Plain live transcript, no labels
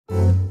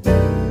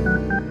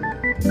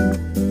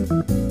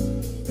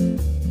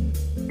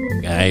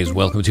guys,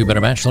 welcome to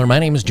Better Bachelor. My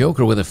name is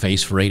Joker with a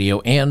face for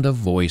radio and a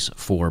voice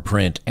for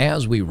print.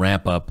 As we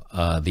wrap up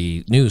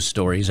the news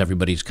stories,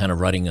 everybody's kind of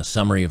writing a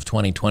summary of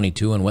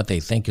 2022 and what they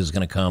think is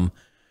going to come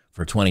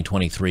for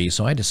 2023.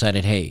 So I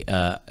decided, hey,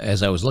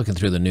 as I was looking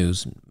through the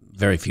news,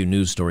 very few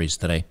news stories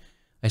today,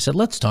 I said,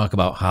 let's talk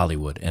about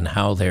Hollywood and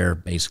how they're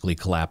basically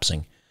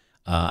collapsing.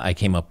 I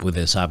came up with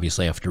this,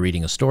 obviously, after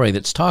reading a story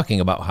that's talking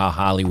about how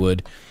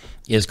Hollywood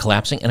is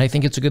collapsing, and I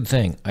think it's a good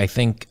thing. I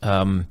think,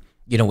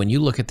 you know, when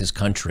you look at this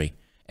country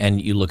and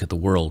you look at the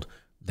world,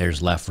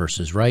 there's left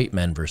versus right,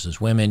 men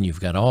versus women. You've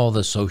got all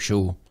the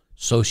social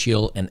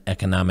and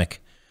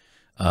economic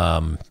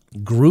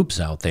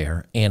groups out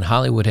there, and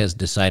Hollywood has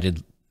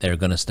decided they're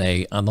going to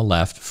stay on the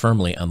left,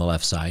 firmly on the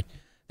left side.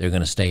 They're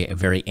going to stay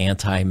very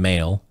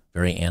anti-male,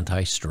 very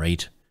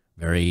anti-straight,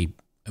 very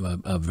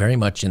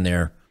much in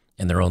their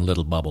own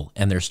little bubble,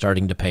 and they're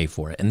starting to pay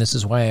for it. And this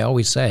is why I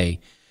always say,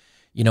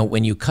 you know,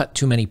 when you cut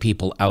too many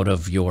people out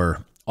of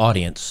your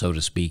audience, so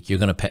to speak, you're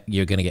going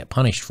to get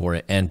punished for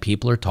it, and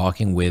people are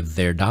talking with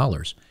their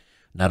dollars.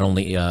 Not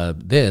only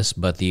this,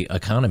 but the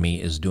economy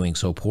is doing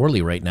so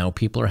poorly right now.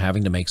 People are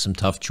having to make some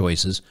tough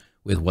choices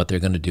with what they're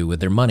going to do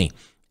with their money,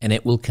 and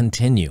it will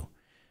continue.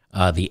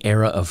 The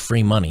era of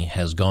free money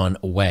has gone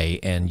away,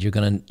 and you're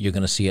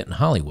gonna see it in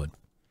Hollywood.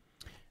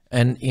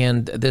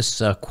 And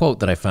this quote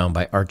that I found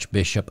by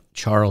Archbishop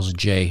Charles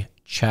J.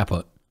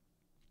 Chaput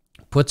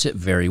puts it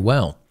very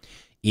well.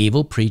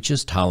 Evil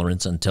preaches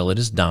tolerance until it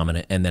is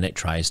dominant, and then it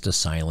tries to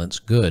silence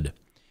good.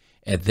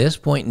 At this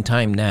point in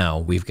time now,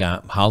 we've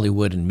got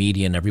Hollywood and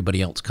media and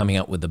everybody else coming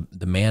out with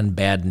the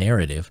man-bad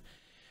narrative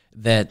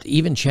that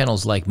even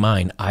channels like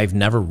mine, I've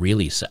never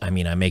really, I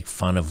mean, I make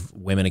fun of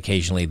women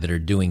occasionally that are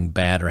doing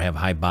bad or have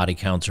high body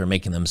counts or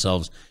making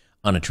themselves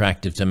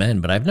unattractive to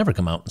men, but I've never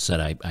come out and said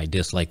I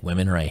dislike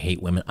women or I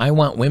hate women. I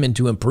want women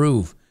to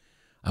improve.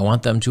 I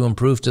want them to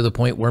improve to the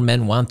point where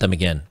men want them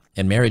again,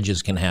 and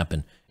marriages can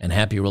happen, and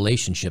happy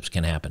relationships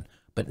can happen,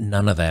 but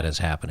none of that is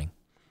happening.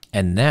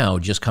 And now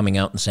just coming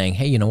out and saying,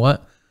 hey, you know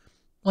what?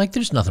 Like,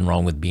 there's nothing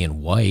wrong with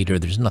being white, or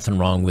there's nothing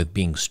wrong with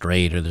being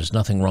straight, or there's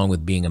nothing wrong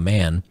with being a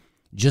man.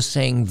 Just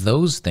saying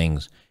those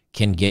things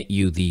can get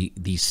you the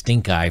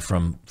stink eye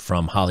from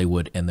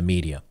Hollywood and the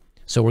media.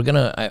 So we're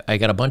gonna, I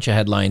got a bunch of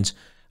headlines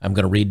I'm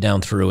gonna read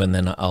down through, and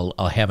then I'll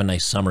have a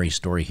nice summary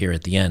story here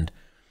at the end.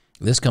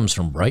 This comes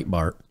from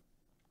Breitbart.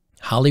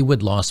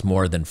 Hollywood lost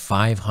more than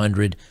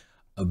 $500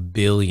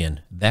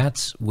 billion.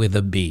 That's with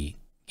a B,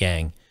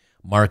 gang.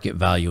 Market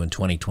value in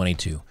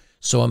 2022.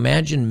 So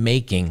imagine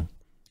making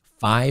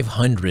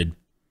 500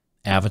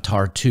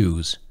 Avatar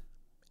 2s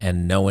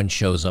and no one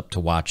shows up to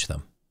watch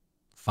them.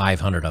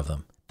 500 of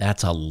them.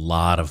 That's a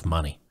lot of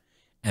money.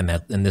 And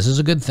this is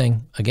a good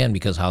thing, again,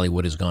 because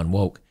Hollywood has gone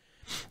woke.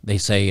 They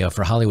say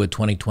for Hollywood,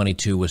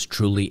 2022 was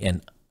truly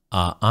an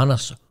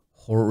annus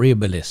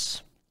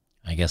horribilis.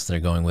 I guess they're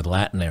going with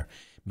Latin there.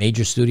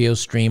 Major studios,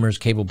 streamers,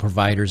 cable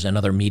providers, and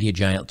other media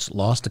giants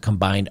lost a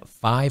combined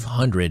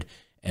 $542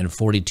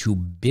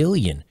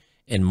 billion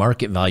in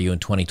market value in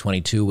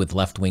 2022, with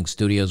left-wing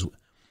studios,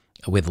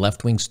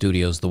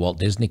 the Walt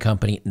Disney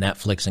Company,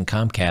 Netflix, and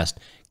Comcast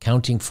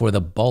counting for the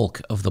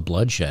bulk of the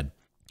bloodshed.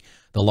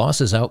 The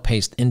losses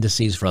outpaced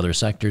indices for other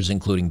sectors,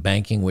 including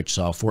banking, which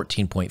saw a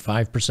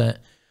 14.5%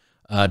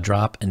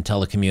 drop, and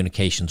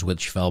telecommunications,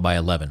 which fell by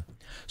 11%.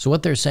 So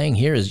what they're saying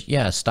here is,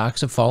 yeah,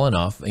 stocks have fallen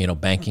off. You know,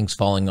 banking's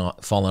fallen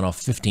off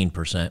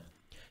 15%.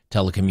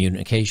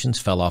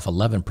 Telecommunications fell off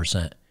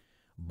 11%,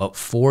 but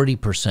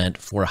 40%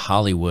 for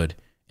Hollywood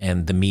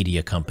and the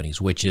media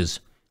companies, which is,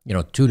 you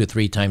know, 2 to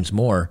 3 times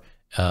more,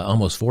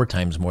 almost 4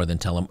 times more than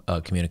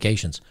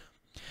telecommunications.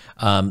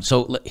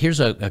 So here's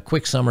a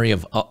quick summary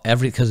of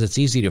because it's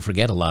easy to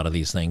forget a lot of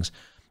these things.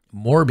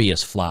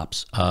 Morbius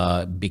flops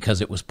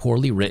because it was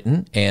poorly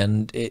written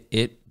and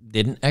it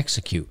didn't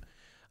execute.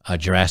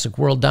 Jurassic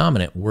World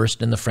dominant,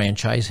 worst in the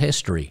franchise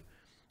history.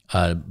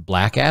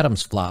 Black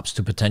Adam's flops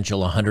to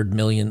potential $100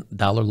 million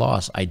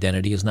loss.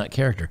 Identity is not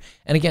character.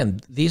 And again,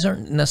 these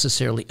aren't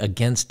necessarily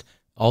against,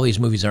 all these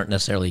movies aren't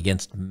necessarily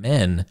against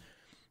men,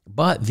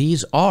 but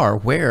these are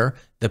where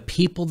the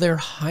people they're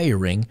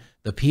hiring,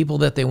 the people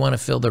that they want to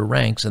fill their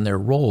ranks and their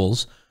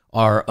roles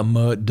are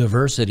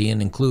diversity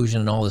and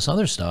inclusion and all this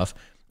other stuff,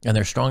 and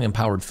they're strong,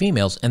 empowered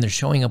females, and they're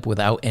showing up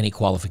without any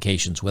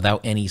qualifications, without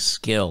any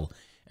skill.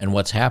 And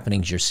what's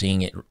happening is you're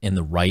seeing it in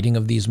the writing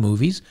of these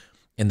movies,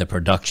 in the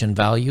production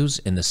values,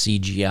 in the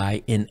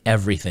CGI, in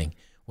everything.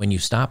 When you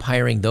stop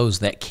hiring those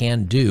that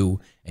can do,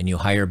 and you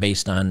hire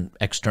based on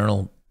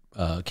external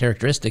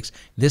characteristics,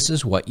 this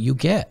is what you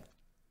get.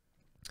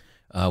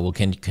 We'll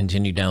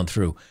continue down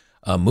through.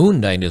 Moon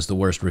Knight is the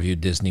worst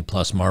reviewed Disney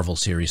Plus Marvel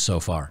series so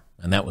far,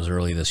 and that was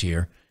early this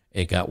year.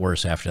 It got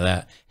worse after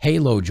that.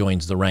 Halo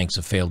joins the ranks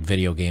of failed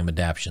video game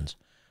adaptations.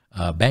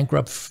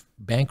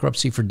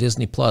 Bankruptcy for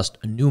Disney Plus.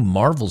 A new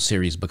Marvel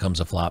series becomes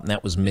a flop, and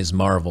that was Ms.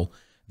 Marvel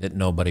that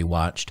nobody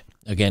watched,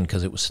 again,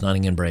 because it was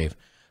stunning and brave.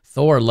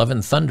 Thor, Love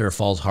and Thunder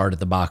falls hard at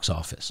the box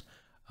office.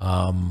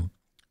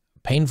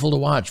 Painful to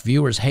watch.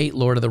 Viewers hate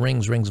Lord of the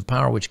Rings, Rings of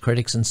Power, which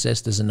critics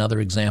insist is another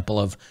example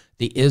of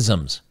the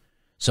isms.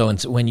 So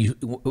when you,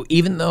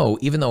 even though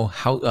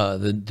how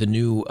the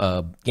new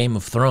Game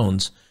of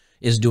Thrones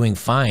is doing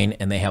fine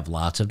and they have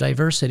lots of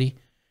diversity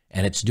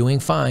and it's doing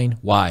fine,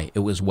 why? It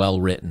was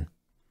well written.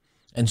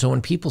 And so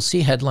when people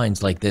see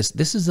headlines like this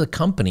is the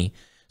company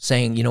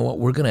saying, you know what,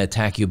 we're going to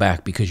attack you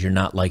back because you're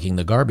not liking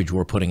the garbage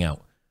we're putting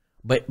out.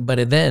 But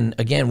then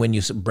again, when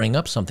you bring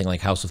up something like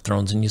House of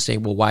Thrones and you say,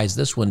 well, why is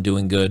this one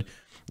doing good?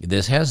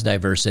 This has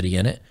diversity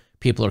in it.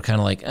 People are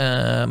kind of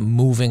like,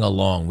 moving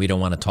along. We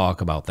don't want to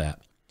talk about that.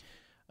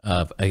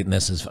 And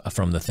this is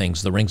from the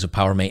things. The Rings of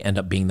Power may end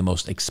up being the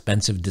most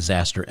expensive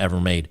disaster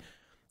ever made.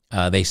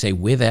 They say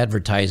with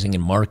advertising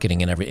and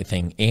marketing and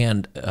everything,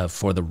 and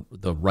for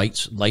the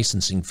rights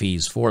licensing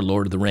fees for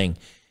Lord of the Ring,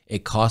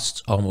 it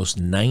costs almost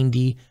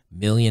 $90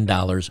 million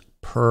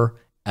per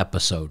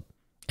episode.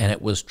 And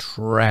it was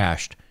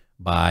trashed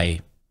by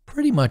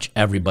pretty much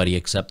everybody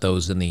except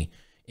those in the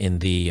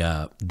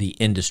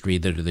industry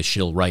that are the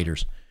shill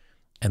writers.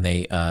 And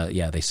they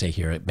say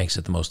here it makes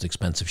it the most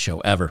expensive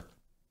show ever.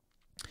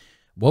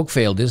 Woke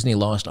fail. Disney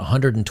lost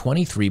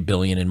 $123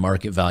 billion in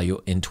market value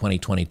in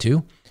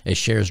 2022 as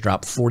shares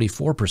dropped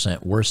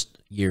 44%, worst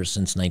year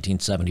since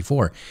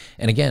 1974.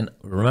 And again,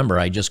 remember,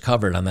 I just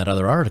covered on that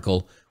other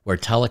article where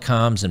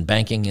telecoms and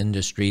banking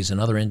industries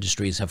and other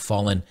industries have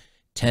fallen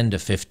 10 to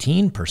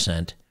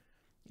 15%.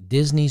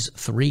 Disney's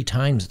 3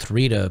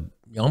 to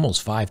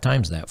almost 5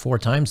 times that, 4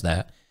 times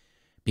that,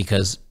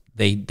 because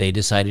they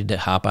decided to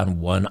hop on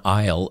one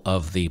aisle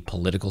of the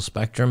political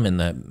spectrum and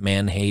the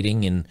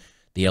man-hating and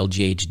the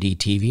LGHD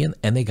TV,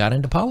 and they got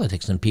into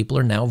politics, and people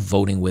are now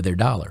voting with their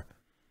dollar.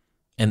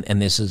 And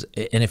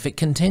if it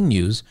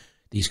continues,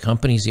 these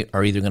companies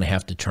are either going to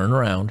have to turn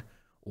around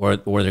or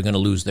they're going to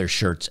lose their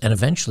shirts and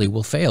eventually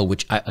will fail,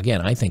 which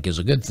I think is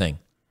a good thing.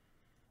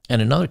 And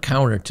another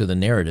counter to the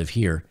narrative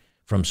here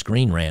from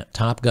Screen Rant,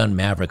 Top Gun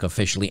Maverick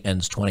officially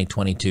ends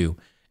 2022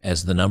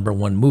 as the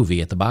 #1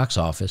 movie at the box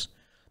office.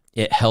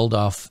 It held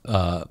off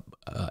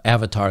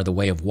Avatar: The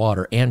Way of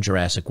Water and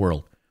Jurassic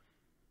World.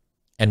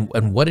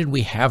 And what did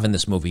we have in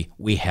this movie?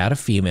 We had a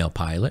female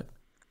pilot.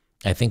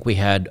 I think we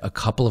had a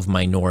couple of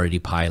minority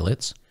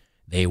pilots.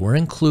 They were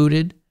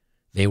included.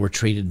 They were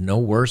treated no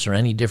worse or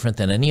any different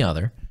than any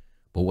other.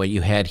 But what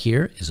you had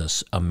here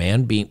is a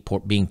man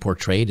being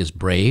portrayed as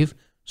brave,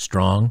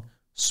 strong,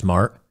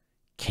 smart,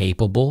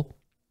 capable,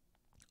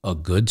 a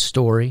good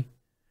story.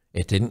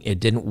 It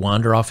didn't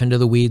wander off into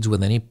the weeds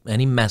with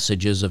any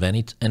messages of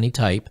any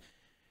type.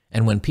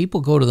 And when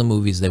people go to the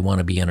movies, they want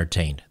to be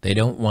entertained. They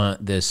don't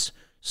want this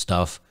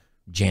stuff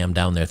jammed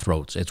down their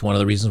throats. It's one of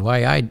the reasons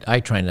why I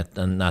try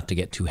not to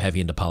get too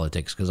heavy into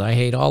politics, because I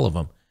hate all of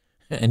them.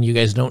 And you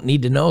guys don't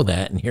need to know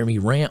that and hear me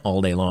rant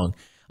all day long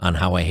on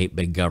how I hate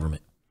big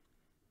government.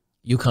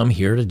 You come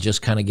here to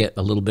just kind of get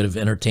a little bit of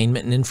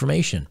entertainment and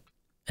information.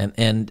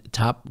 And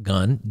Top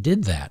Gun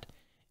did that.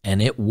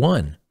 And it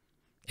won.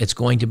 It's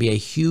going to be a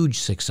huge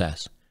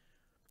success.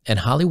 And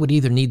Hollywood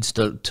either needs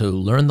to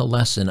learn the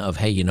lesson of,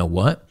 hey, you know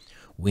what?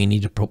 We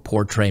need to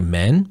portray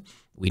men.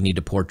 We need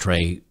to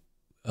portray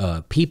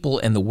people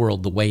and the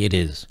world the way it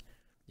is.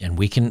 And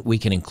we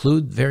can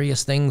include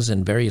various things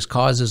and various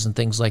causes and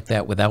things like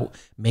that without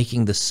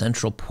making the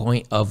central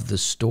point of the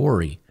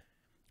story,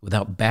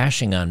 without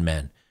bashing on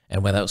men,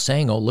 and without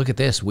saying, oh, look at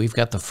this. We've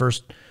got the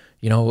first,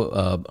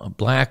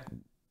 black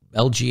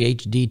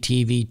LGHD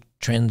TV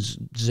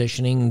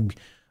transitioning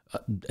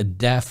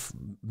deaf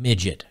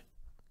midget.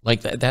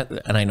 Like that.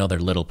 And I know they're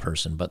little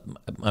person, but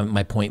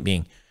my point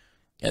being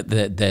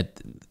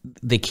that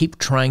they keep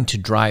trying to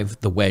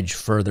drive the wedge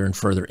further and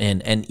further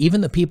in. And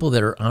even the people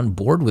that are on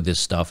board with this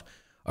stuff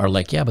are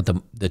like, yeah, but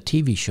the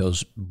TV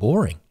show's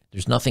boring.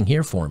 There's nothing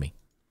here for me.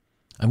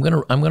 I'm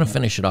gonna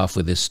finish it off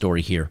with this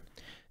story here.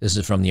 This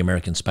is from the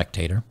American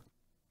Spectator.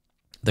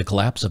 The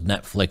collapse of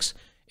Netflix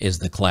is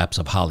the collapse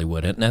of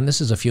Hollywood. And this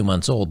is a few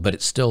months old, but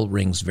it still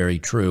rings very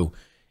true.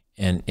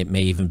 And it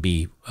may even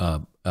be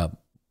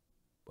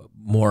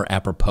more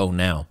apropos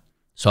now.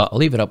 So I'll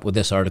leave it up with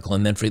this article.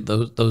 And then for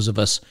those of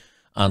us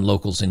on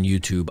Locals and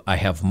YouTube, I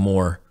have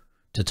more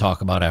to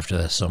talk about after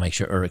this. So make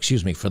sure, or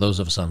excuse me, for those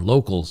of us on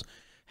Locals,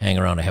 hang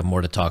around. I have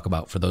more to talk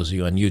about. For those of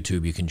you on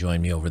YouTube, you can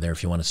join me over there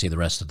if you want to see the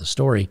rest of the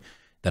story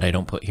that I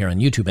don't put here on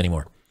YouTube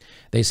anymore.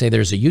 They say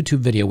there's a YouTube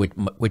video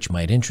which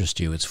might interest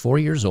you. It's 4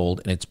 years old,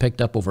 and it's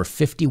picked up over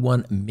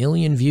 51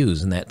 million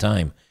views in that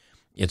time.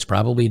 It's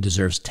probably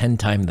deserves 10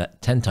 times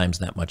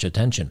that much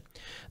attention.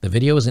 The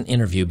video is an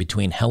interview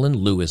between Helen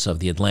Lewis of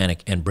The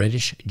Atlantic and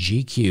British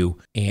GQ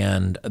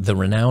and the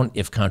renowned,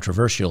 if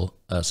controversial,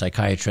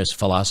 psychiatrist,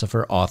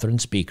 philosopher, author,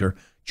 and speaker,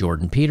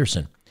 Jordan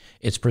Peterson.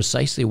 It's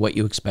precisely what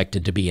you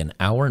expected to be an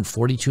hour and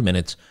 42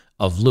 minutes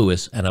of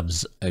Lewis, an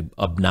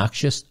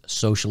obnoxious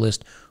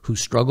socialist who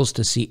struggles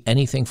to see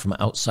anything from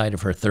outside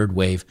of her third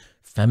wave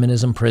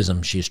feminism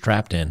prism she's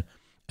trapped in,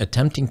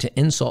 attempting to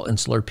insult and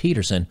slur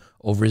Peterson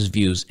over his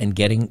views and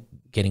getting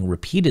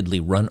repeatedly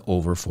run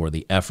over for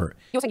the effort.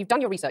 You're saying you've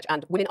done your research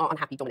and women are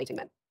unhappy dominating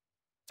men.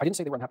 I didn't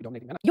say they were unhappy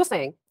dominating men. You're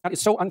saying That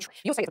is so untrue.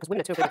 You're saying it's because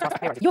women are too afraid to task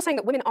parents. You're saying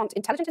that women aren't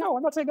intelligent enough. No,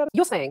 I'm not saying that.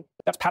 You're saying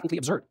That's patently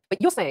absurd.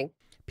 But you're saying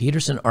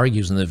Peterson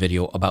argues in the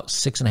video about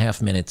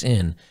 6.5 minutes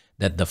in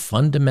that the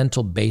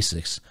fundamental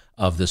basics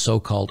of the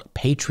so-called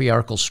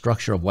patriarchal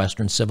structure of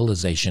Western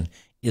civilization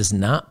is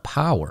not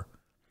power,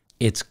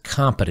 it's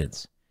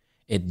competence.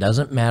 It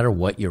doesn't matter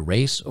what your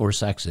race or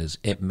sex is.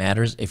 It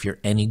matters if you're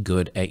any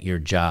good at your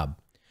job.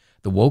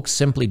 The woke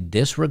simply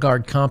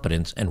disregard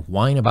competence and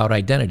whine about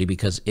identity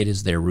because it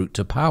is their route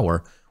to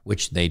power,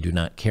 which they do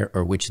not care,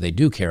 or which they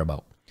do care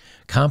about.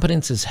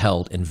 Competence is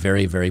held in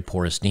very, very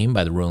poor esteem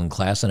by the ruling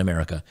class in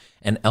America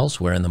and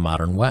elsewhere in the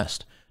modern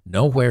West.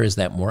 Nowhere is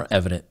that more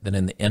evident than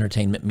in the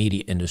entertainment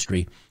media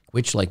industry,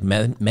 which, like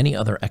many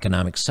other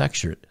economic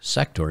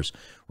sectors,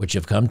 which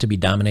have come to be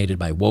dominated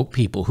by woke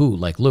people who,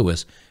 like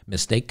Lewis,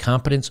 mistake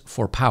competence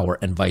for power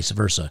and vice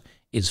versa,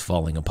 is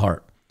falling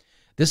apart.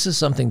 This is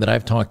something that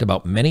I've talked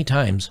about many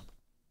times,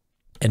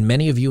 and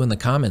many of you in the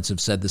comments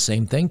have said the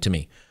same thing to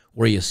me,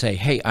 where you say,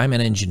 hey, I'm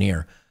an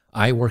engineer,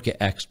 I work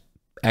at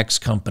X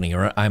company,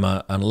 or I'm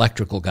an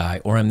electrical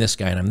guy, or I'm this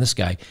guy and I'm this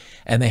guy,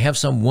 and they have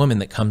some woman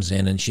that comes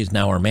in and she's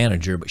now our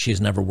manager, but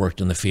she's never worked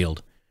in the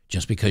field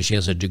just because she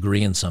has a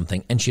degree in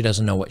something and she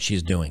doesn't know what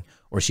she's doing,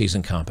 or she's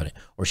incompetent,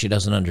 or she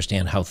doesn't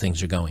understand how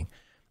things are going.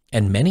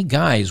 And many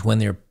guys, when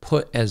they're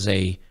put as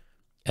a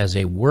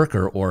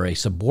worker or a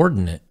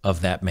subordinate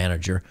of that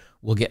manager,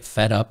 will get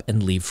fed up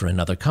and leave for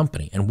another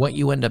company. And what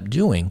you end up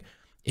doing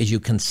is you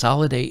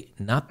consolidate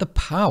not the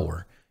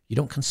power. You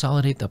don't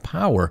consolidate the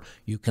power.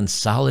 You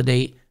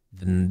consolidate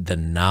the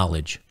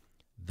knowledge,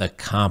 the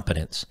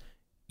competence.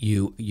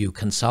 You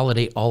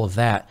consolidate all of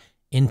that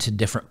into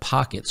different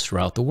pockets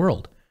throughout the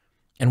world.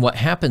 And what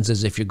happens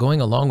is, if you're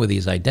going along with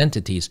these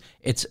identities,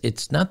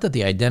 it's not that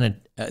the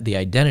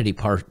identity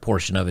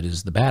portion of it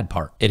is the bad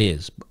part. It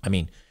is. I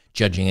mean,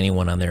 judging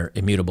anyone on their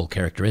immutable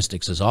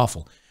characteristics is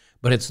awful.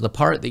 But it's the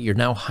part that you're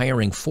now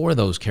hiring for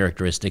those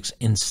characteristics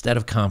instead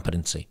of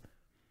competency.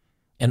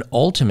 And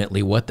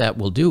ultimately, what that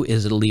will do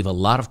is it'll leave a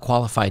lot of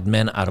qualified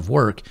men out of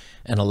work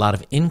and a lot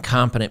of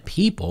incompetent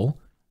people.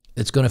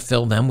 It's going to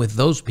fill them with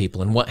those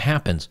people. And what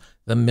happens?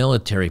 The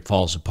military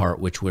falls apart,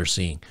 which we're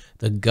seeing.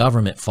 The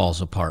government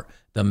falls apart.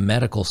 The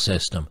medical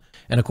system.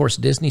 And of course,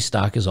 Disney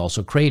stock is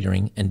also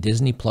cratering, and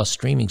Disney Plus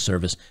streaming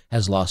service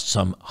has lost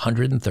some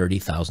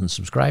 130,000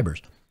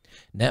 subscribers.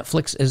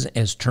 Netflix is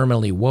as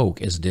terminally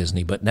woke as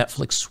Disney, but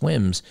Netflix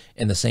swims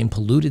in the same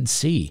polluted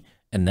sea,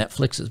 and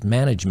Netflix's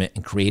management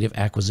and creative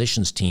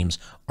acquisitions teams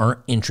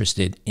aren't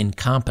interested in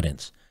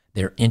competence.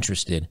 They're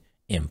interested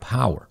in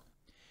power.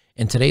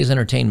 In today's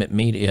entertainment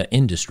media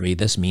industry,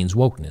 this means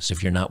wokeness.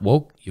 If you're not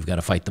woke, you've got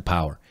to fight the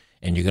power.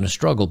 And you're going to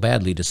struggle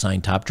badly to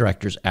sign top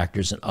directors,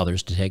 actors, and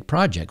others to take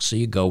projects, so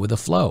you go with the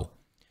flow.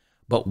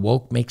 But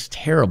woke makes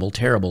terrible,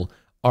 terrible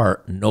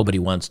art nobody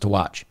wants to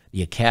watch.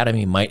 The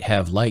Academy might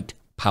have liked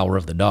Power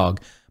of the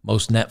Dog.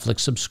 Most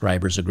Netflix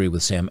subscribers agree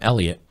with Sam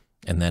Elliott,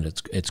 and then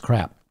it's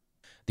crap.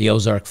 The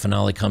Ozark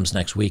finale comes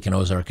next week, and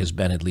Ozark has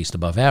been at least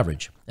above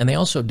average. And they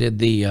also did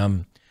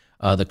the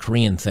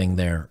Korean thing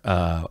there,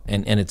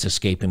 and it's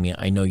escaping me.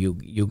 I know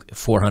you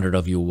 400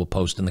 of you will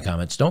post in the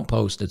comments. Don't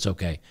post, it's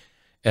okay.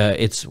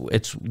 It's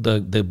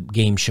the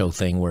game show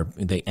thing where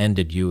they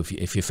ended you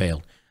if you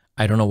failed.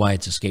 I don't know why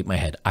it's escaped my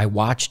head. I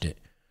watched it.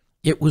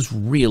 It was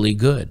really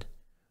good.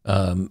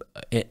 And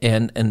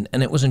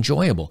it was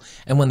enjoyable.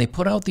 And when they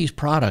put out these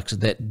products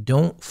that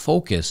don't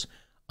focus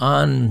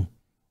on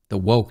the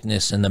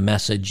wokeness and the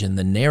message and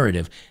the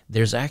narrative,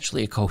 there's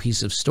actually a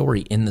cohesive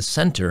story in the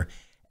center.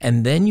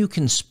 And then you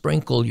can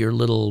sprinkle your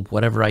little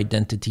whatever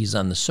identities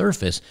on the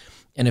surface.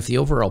 And if the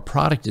overall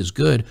product is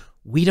good,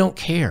 we don't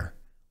care.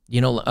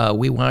 You know,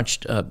 we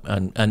watched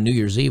on New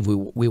Year's Eve,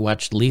 we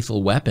watched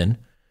Lethal Weapon,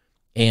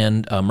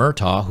 and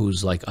Murtaugh,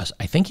 who's like,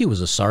 I think he was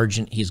a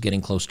sergeant. He's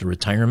getting close to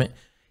retirement.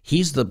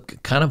 He's the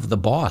kind of the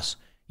boss.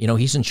 You know,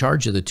 he's in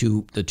charge of the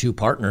two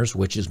partners,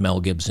 which is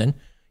Mel Gibson.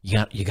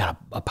 You got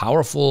a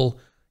powerful,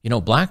 you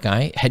know, black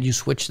guy. Had you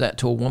switched that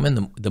to a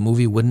woman, the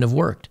movie wouldn't have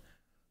worked.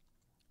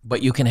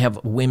 But you can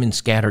have women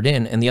scattered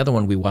in. And the other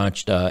one we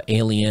watched,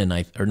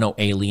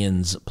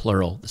 Aliens,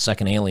 plural, the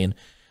second Alien.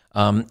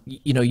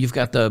 You know, you've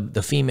got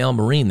the female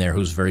Marine there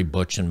who's very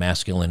butch and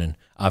masculine, and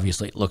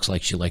obviously it looks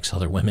like she likes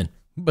other women.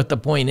 But the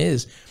point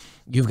is,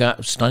 you've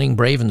got stunning,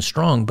 brave, and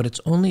strong, but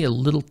it's only a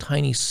little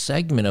tiny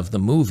segment of the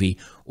movie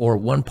or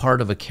one part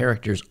of a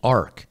character's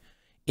arc.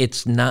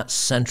 It's not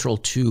central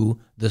to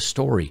the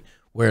story,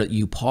 where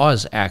you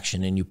pause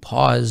action and you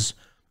pause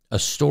a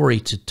story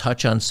to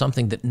touch on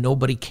something that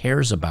nobody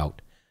cares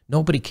about.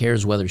 Nobody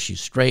cares whether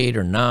she's straight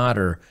or not,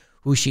 or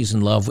who she's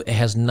in love with. It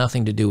has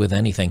nothing to do with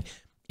anything.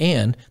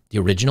 And the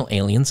original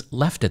Aliens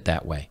left it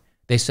that way.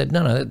 They said,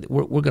 no,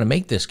 we're going to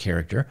make this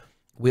character.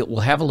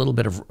 We'll have a little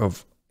bit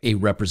of a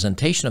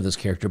representation of this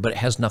character, but it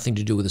has nothing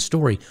to do with the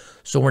story.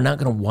 So we're not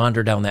going to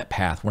wander down that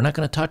path. We're not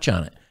going to touch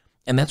on it.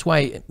 And that's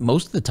why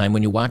most of the time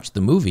when you watch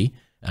the movie,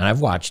 and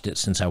I've watched it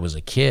since I was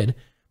a kid,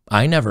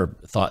 I never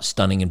thought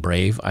Stunning and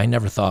Brave. I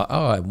never thought,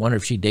 oh, I wonder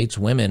if she dates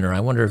women, or I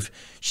wonder if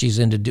she's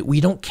into...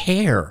 We don't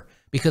care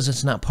because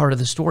it's not part of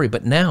the story.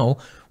 But now,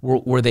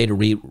 were they to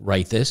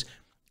rewrite this,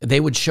 they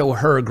would show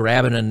her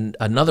grabbing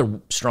another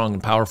strong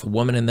and powerful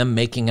woman and them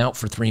making out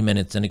for 3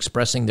 minutes and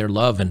expressing their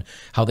love and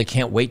how they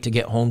can't wait to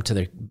get home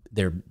to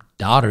their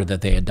daughter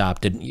that they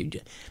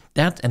adopted.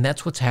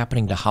 That's what's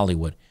happening to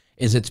Hollywood,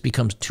 is it's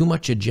becomes too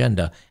much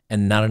agenda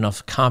and not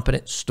enough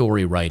competent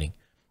story writing.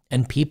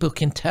 And people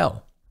can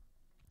tell.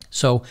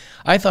 So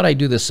I thought I'd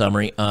do this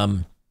summary.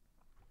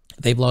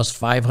 They've lost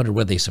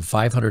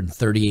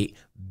 $538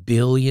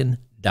 billion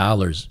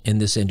in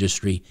this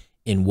industry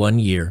in 1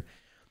 year.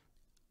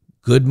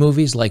 Good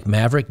movies like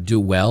Maverick do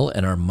well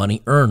and are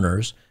money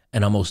earners,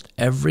 and almost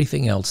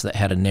everything else that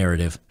had a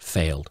narrative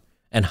failed.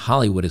 And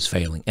Hollywood is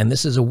failing. And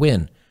this is a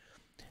win.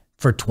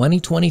 For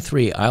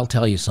 2023, I'll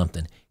tell you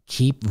something.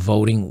 Keep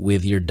voting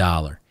with your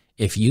dollar.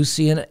 If you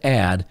see an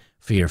ad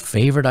for your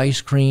favorite ice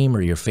cream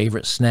or your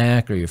favorite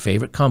snack or your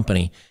favorite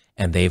company,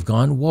 and they've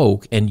gone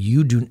woke, and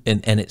you do,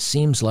 and it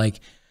seems like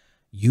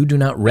you do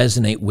not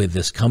resonate with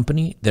this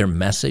company, their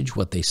message,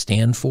 what they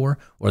stand for,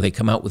 or they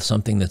come out with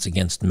something that's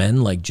against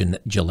men like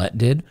Gillette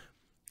did,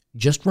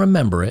 just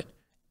remember it.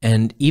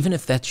 And even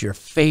if that's your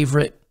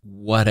favorite,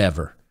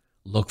 whatever,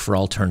 look for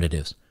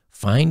alternatives.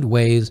 Find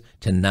ways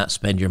to not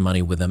spend your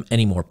money with them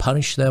anymore.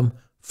 Punish them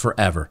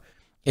forever.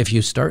 If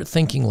you start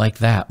thinking like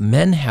that,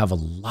 men have a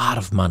lot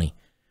of money.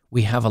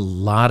 We have a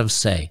lot of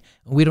say.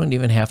 We don't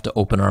even have to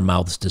open our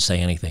mouths to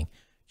say anything.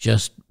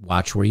 Just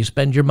watch where you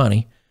spend your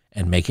money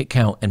and make it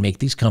count and make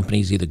these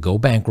companies either go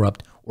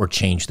bankrupt or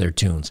change their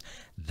tunes.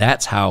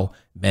 That's how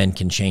men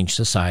can change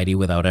society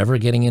without ever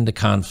getting into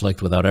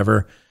conflict, without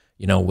ever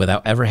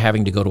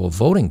having to go to a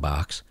voting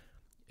box,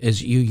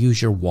 is you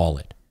use your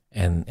wallet.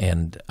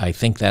 And I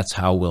think that's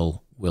how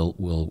we'll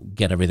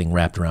get everything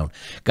wrapped around.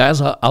 Guys,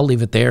 I'll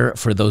leave it there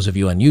for those of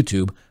you on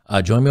YouTube.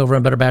 Join me over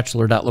on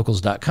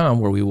betterbachelor.locals.com,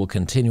 where we will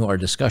continue our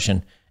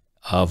discussion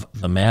of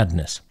the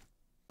madness.